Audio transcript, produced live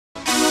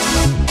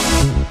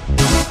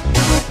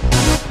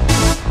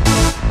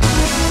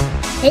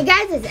Hey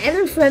guys, it's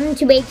Evan from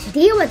YouTube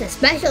HD with a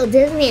special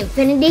Disney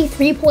Infinity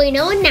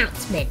 3.0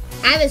 announcement.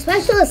 I have a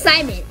special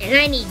assignment and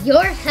I need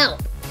your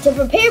help. To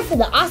prepare for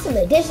the awesome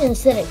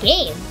additions to the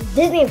game,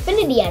 Disney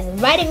Infinity has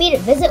invited me to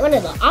visit one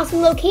of the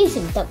awesome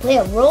locations that play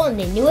a role in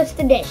the newest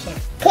edition.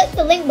 Click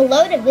the link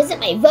below to visit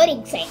my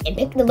voting site and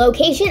pick the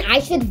location I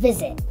should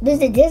visit. There's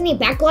the Disney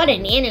Backlot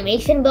and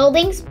Animation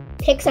Buildings,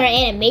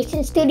 Pixar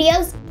Animation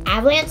Studios,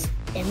 Avalanche,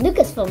 and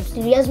Lucasfilm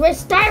Studios where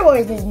Star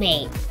Wars is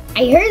made.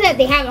 I heard that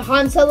they have a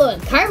Han Solo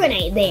and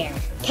Carbonite there.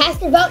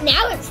 Cast your vote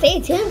now and stay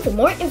tuned for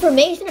more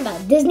information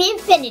about Disney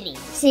Infinity.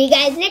 See you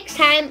guys next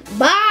time.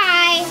 Bye!